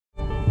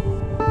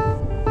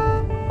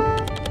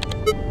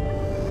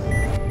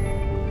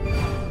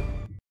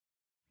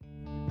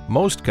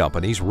Most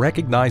companies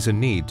recognize a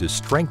need to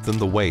strengthen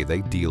the way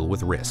they deal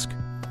with risk.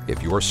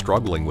 If you're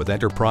struggling with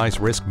enterprise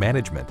risk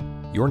management,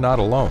 you're not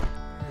alone.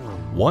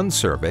 One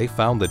survey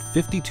found that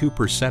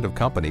 52% of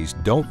companies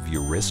don't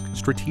view risk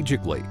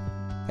strategically,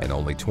 and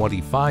only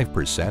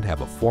 25%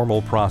 have a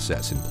formal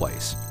process in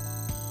place.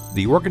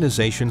 The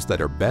organizations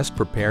that are best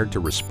prepared to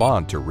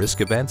respond to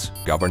risk events,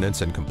 governance,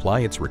 and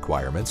compliance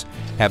requirements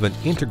have an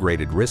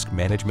integrated risk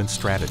management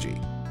strategy.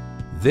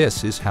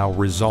 This is how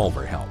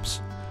Resolver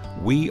helps.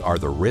 We are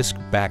the risk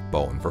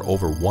backbone for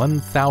over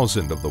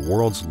 1,000 of the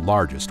world's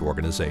largest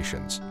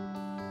organizations.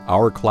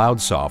 Our cloud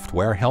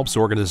software helps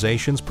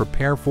organizations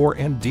prepare for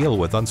and deal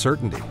with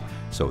uncertainty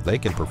so they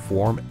can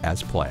perform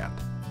as planned.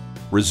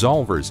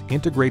 Resolver's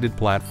integrated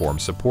platform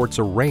supports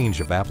a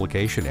range of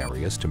application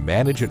areas to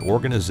manage an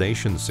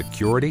organization's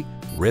security,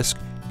 risk,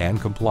 and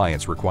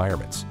compliance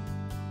requirements.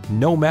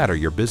 No matter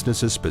your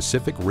business's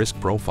specific risk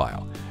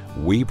profile,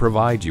 we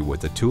provide you with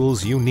the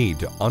tools you need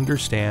to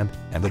understand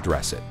and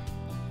address it.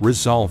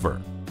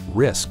 Resolver.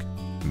 Risk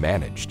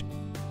managed.